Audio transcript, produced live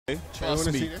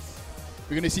Trust me.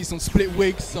 We're going to see some split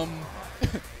wigs, some...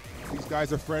 These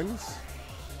guys are friends.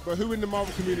 But who in the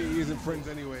Marvel community isn't friends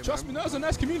anyway, Trust me, that was a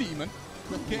nice community, man.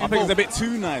 I think it's a bit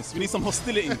too nice. We need some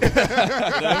hostility. You know?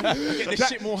 Get this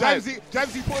shit more hype.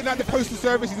 Jamsy putting out the postal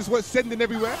service, he just wants sending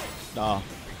everywhere? Nah.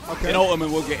 Okay. In Ultimate,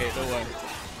 we'll get it, don't worry.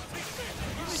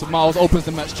 So Miles opens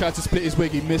the match, tried to split his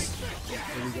wig, he missed.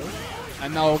 There we go.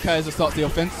 And now Kyzer starts the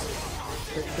offense.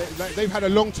 They've had a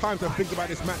long time to think about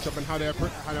this matchup and how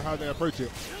they approach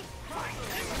it.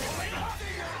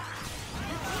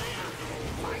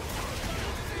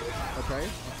 Okay.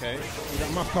 Okay. We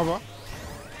got muff cover.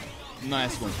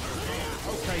 Nice one.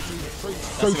 Okay,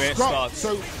 That's where it starts.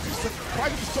 So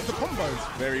Kyzer just dropped the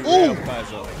combos. Very rare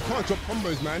Kyzer. You can't drop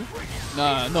combos, man.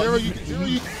 Nah, not...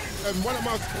 One of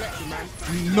Miles' collection, man.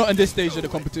 Not in this stage of the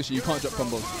competition, you can't drop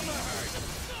combos.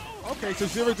 Okay, so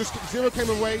Zero came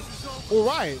away all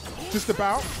right, just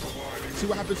about. See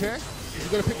what happens here? Is he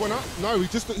going to pick one up? No, he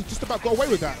just about got away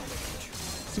with that.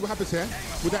 See what happens here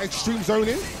with that extreme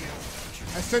zoning.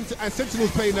 And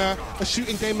Sentinel's playing a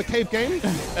shooting game, a cave game.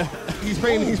 He's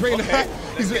playing. Okay.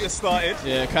 Let's get it started.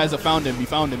 Yeah, Kyzer found him. He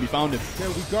found him. There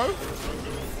we go.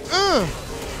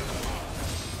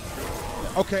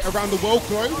 Okay, around the world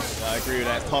close. Yeah, I agree with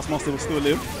that. Taskmaster will still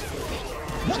live.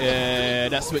 Yeah,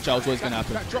 that switch out was always going to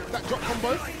happen. That drop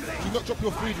combo. Do not drop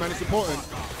your food, man. It's important.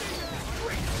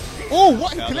 Oh,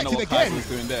 what? He collected again.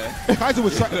 Kyzer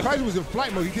was in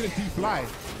flight mode. He didn't de-fly.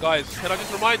 Guys, can I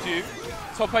just remind you,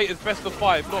 top 8 is best of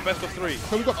 5, not best of 3.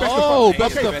 So we got best of 5.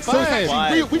 Best of 5. So it's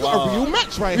actually we got a real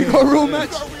match right here. We got a real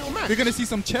match. We're going to see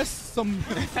some chess, some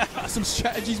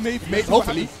strategies made.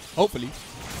 Hopefully.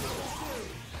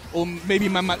 Or maybe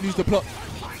man might lose the plot.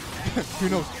 Who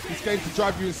knows? This game can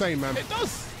drive you insane, man. It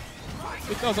does.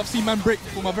 I've seen man break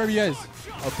for my very eyes.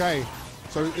 Okay.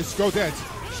 So is Skull dead?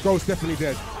 Skull's definitely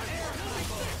dead.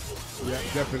 Yeah,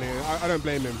 definitely. I don't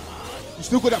blame him. You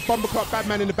still got that Bumbleclot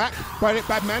Badman in the back. Bionic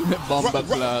Badman.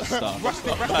 Bumbleclot stuff.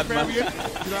 Rustic variant. You know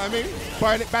what I mean?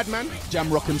 Bionic Badman.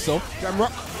 Jamrock himself.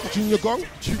 Jamrock. Junior Gong.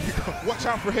 Watch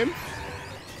out for him.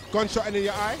 Gunshot in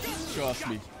your eye. Trust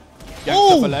me.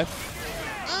 Gangsta for life.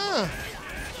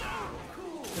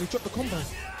 And he dropped the combo.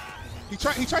 He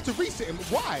tried to reset him.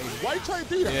 Why? Why are you trying to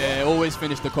do that? Yeah, always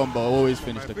finish the combo. Always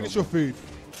finish the combo. Finish your food.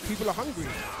 People are hungry.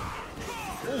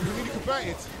 Oh, he nearly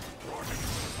converted.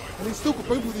 And he's still got,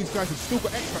 both of these guys have still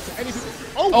got X Factor. Anything.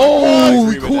 Oh,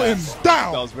 we caught him.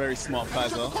 Down. That was very smart,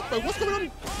 Kyzer. What's going on?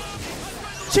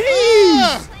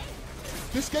 Jeez!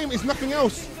 This game is nothing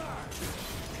else.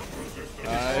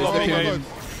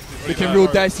 It's looking real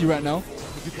dicey right now.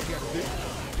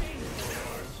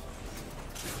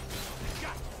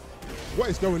 What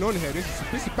is going on here? This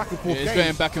is back and forth. It's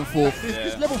going back and forth.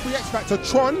 This level 3 X Factor,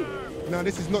 Tron. No,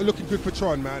 this is not looking good for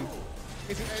Tron, man.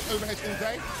 Is it overhead all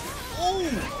day?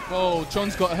 Oh,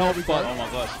 Tron's got help, but oh my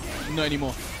gosh, not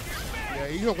anymore. Yeah,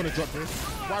 he's not going to drop this.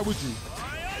 Why would you?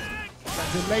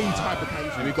 That delayed type of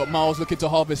pain. And we got Miles looking to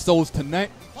harvest souls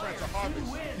tonight. Trying to harvest.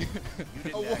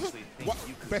 What?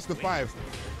 Best of 5.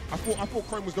 I thought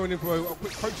Chrome was going in for a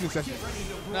quick coaching session.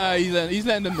 Nah, he's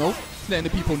letting them know. He's letting the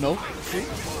people know. See?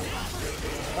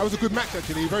 That was a good match,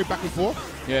 actually. Very back and forth.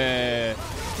 Yeah.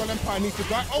 Skull Empire needs to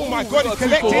die. Oh my God, he's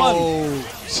collected.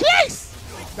 Jeez!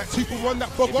 That 2-for-1,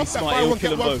 that bug off, that buy one,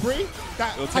 get one free.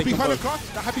 That happy Hanukkah,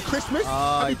 that happy Christmas,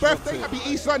 happy birthday, happy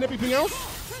Easter and everything else.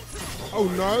 Oh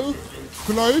no.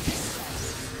 Globes.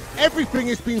 Everything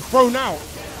is being thrown out.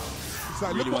 It's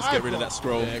like, really wants to get rid of that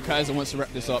scroll. Yeah, Kyzer wants to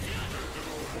wrap this up.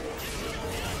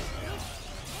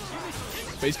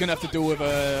 But he's going to have to deal with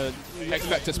X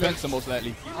Factor Spencer most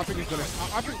likely. I think he's going to.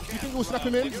 Do you think we'll snap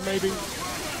him in? Maybe.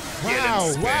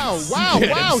 Wow.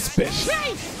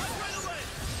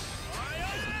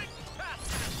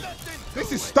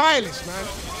 This is stylish, man.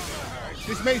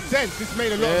 This made sense. This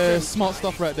made a lot of sense. Smart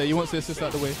stuff right there. You want to assist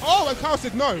out the way. Oh, and Carl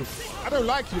said no. I don't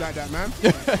like you like that, man.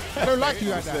 I don't like you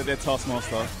like that. They're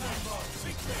Taskmaster.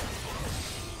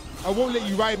 I won't let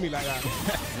you ride me like that. You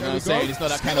know what I'm saying? It's not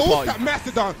that kind of party. That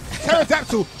Mastodon,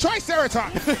 Pterodactyl,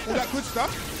 Triceratops, all that good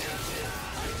stuff.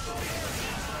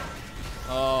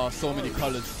 Oh, so many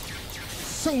colours.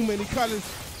 So many colours.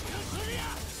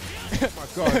 Oh my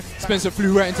God. Spencer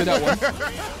flew right into that one.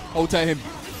 Hold tight him.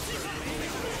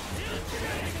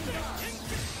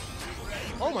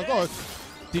 Oh my God.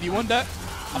 Did he want that?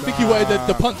 I think he wanted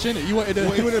the punch in it. He wanted the.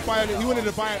 He wanted to buy it. He wanted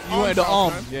to buy it. He wanted the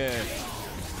arm. Man. Yeah.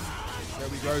 There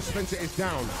we go. Spencer is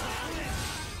down.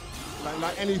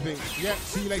 Like anything. Yeah.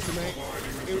 See you later, mate. 1-1.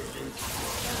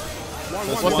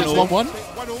 What's this? 1-1.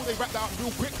 1-1. They wrapped that up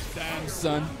real quick. Damn,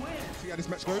 son. See how this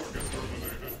match goes.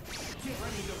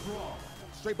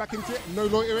 Straight back into it. No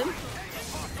loitering.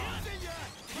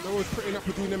 No one's prettying up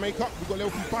for doing their makeup. We've got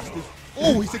level 3 busters.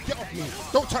 Oh, he said, get off me.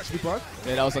 Don't touch me, bud.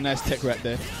 Yeah, that was a nice tech right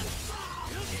there.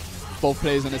 Both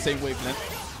players on the same wavelength.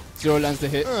 Zero lands the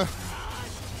hit.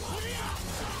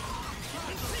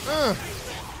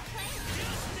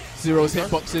 Zero's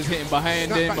hitboxes hitting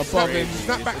behind him, above him.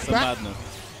 Snapback It's a madness.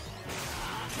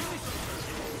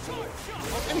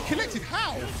 Oh, and he collected.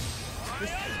 How?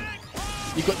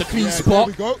 You got the clean spot. There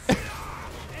we go.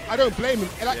 I don't blame him.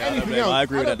 Like anything else. I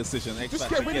agree with that decision. Just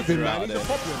get rid of him, man. He's a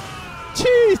problem.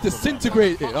 Jeez,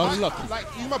 disintegrated. Unlucky. Like,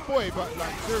 he's my boy, but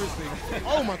like, seriously.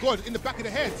 Oh my God, in the back of the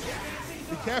head.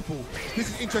 Be careful. This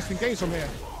is interesting games from here.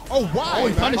 Oh, wow. Oh,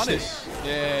 he punished it.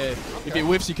 Yeah. Okay. If he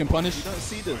whiffs, he can punish. You don't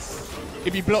see this.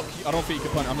 If he block, I don't think he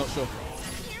can punish. I'm not sure.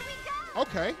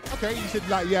 Okay. You said,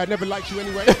 like, yeah, I never liked you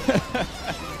anyway.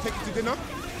 Take you to dinner.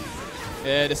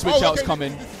 Yeah, the switch out's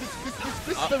coming.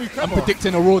 This is very clever. I'm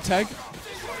predicting a raw tag.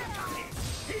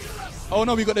 Oh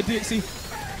no, we got the DXC.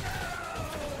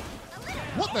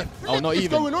 What the not is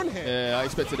even. going on here? Yeah, I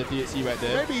expected a DXC right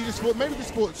there. Maybe he just thought, maybe this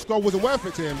skull wasn't worth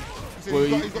it to him. Well,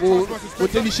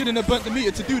 then he shouldn't have burnt the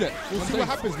meter to do that. We'll see what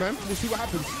happens, man. We'll see what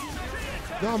happens.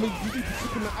 No, I mean, you need to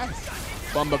tip in the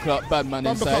ice. Bumper Club, bad man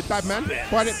inside. Bad man.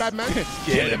 Find it, bad man.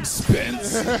 Get him,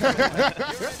 Spence.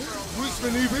 Roots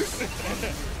maneuvers.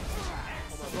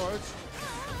 Oh my God.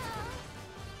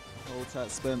 Hold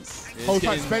tight, Spence. Yeah, hold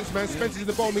tight, Spence, man. Spence is in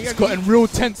the bottom. He's gotten real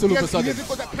tense all of a sudden. He hasn't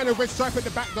got that kind of red stripe at the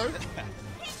back, though.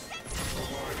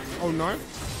 Oh, no.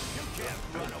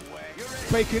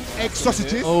 Bacon, egg,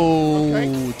 sausages. Oh,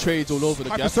 okay. Trades all over the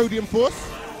gap. Hypersodium force.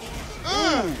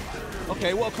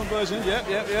 Okay, what a conversion.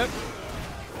 Yep.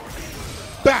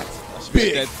 Bat.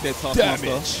 Big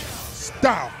damage.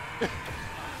 Style.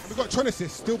 We've got Tronesis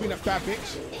still being that bad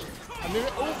bitch. I knew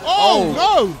it. Oh,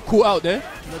 no. Caught out there.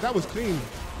 No, that was clean.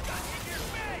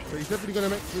 So he's definitely going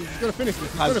to finish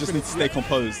this. Kaz just needs to stay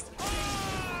composed.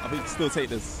 I think still take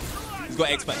this. He's got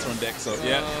X Factor on deck, so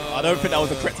yeah. I don't think that was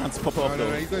the correct time to pop it off, though.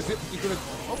 No, he's going to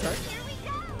okay.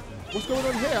 What's going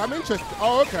on here? I'm interested.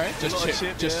 Oh, okay. Just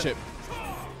chip.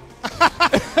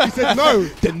 He said no.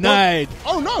 Denied.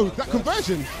 Oh, no. That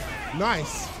conversion.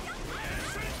 Nice.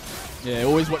 Yeah,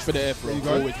 always watch for the air throw.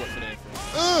 Always watch for the air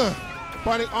throw.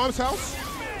 Finding Armshouse.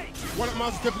 One at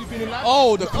Mars has definitely been in line.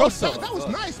 Oh, the crossover. That was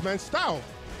nice, man. Style.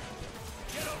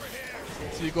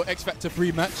 So you got X Factor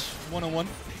 3 match, 1-on-1.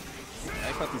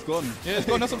 X Factor's gone. Yeah, it's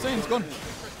gone. That's what I'm saying. It's gone.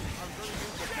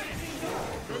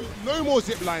 No more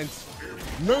zip lines.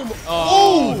 No more.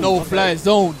 Oh, no fly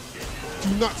zone. Do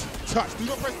not touch. Do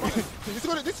not press button.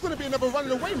 This is going to be another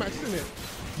running away match, isn't it?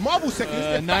 Marble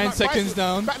seconds. 9 seconds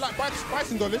down. Back like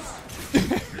Bison dollars.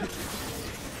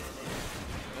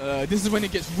 This is when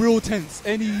it gets real tense.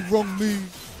 Any wrong move,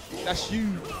 that's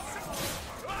you.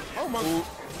 Oh my.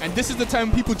 And this is the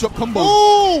time people drop combos.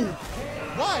 Oh!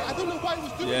 Why? I don't know why he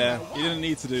was doing that. Yeah, he didn't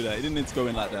need to do that. He didn't need to go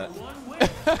in like that.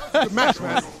 Good match,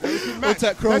 man. Good match.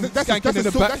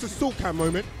 That's a salt can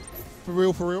moment. For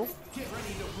real.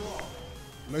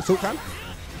 No salt can.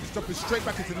 He's dropping straight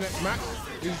back into the next match.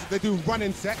 They're doing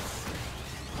running sets.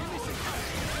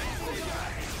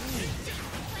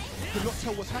 You cannot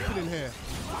tell what's happening here.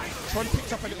 Tron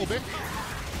picks up a little bit.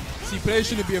 See, players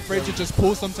shouldn't be afraid to just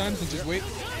pause sometimes and just wait.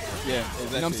 Yeah, exactly. You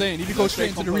know what I'm saying? If you go straight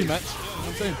into the rematch, you know what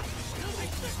I'm saying?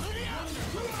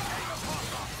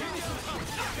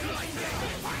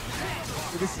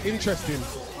 This is interesting.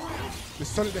 The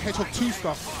Sonic the Hedgehog 2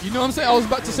 stuff. You know what I'm saying? I was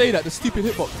about to say that. The stupid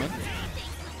hitbox, man.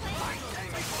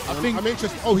 I'm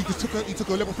interested. Oh, he took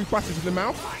a level 3 busters in the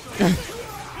mouth.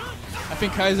 I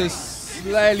think Kyzer's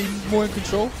slightly more in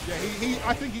control. Yeah,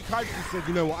 I think Kyzer just said,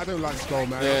 you know what, I don't like Skull,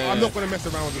 man. Yeah. I'm not going to mess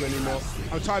around with him anymore.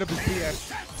 I'm tired of his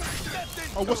BS.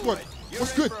 Oh, what's good?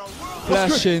 What's good?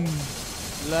 Flashing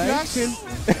lights.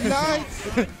 That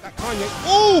Kanye.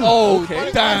 Oh,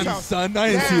 okay. Damn, son. I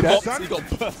didn't see that. He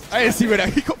got burst. I didn't see where that.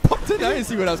 He got popped in. I didn't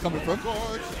see where that was coming from.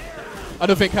 God. I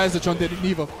don't think Kyzertron did it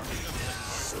neither.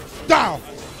 Down.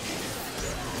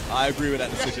 I agree with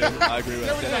that decision. I agree with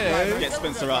that. Yeah. Get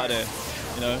Spencer out of there.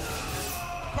 You know.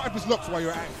 Cut up his locks while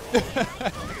you're at it.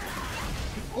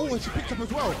 Oh, and she picked up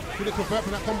as well. Did it convert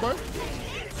from that combo?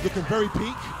 Looking very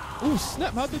peak. Oh,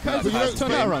 snap. How did Kyzer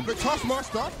turn that around? But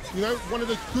Taskmaster, you know, one of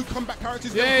the good comeback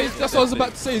characters. Yeah, that's what I was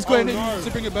about to say. He's going in to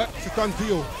bring it back. It's a done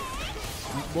deal.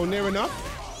 Well, near enough.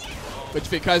 But you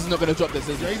think Kyzer's not going to drop this,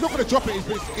 is he? Yeah, he's not going to drop it. Is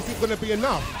it going to be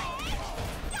enough?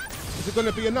 Is it going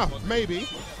to be enough? Maybe.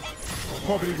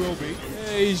 Probably will be.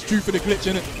 Yeah, he's due for the glitch,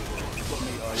 innit?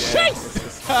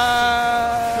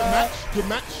 Good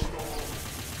match.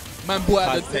 Man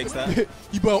bought out takes that.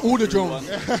 He bought all the drones.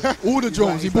 All the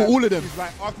drones. He bought all of them. He's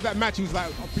like, after that match, he was like,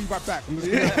 I'll be right back.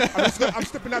 I'm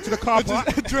stepping out to the car park.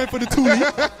 Drove for the toolie.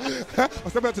 I'm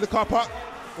stepping out to the car park.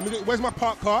 Where's my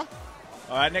park car?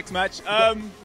 All right, next match.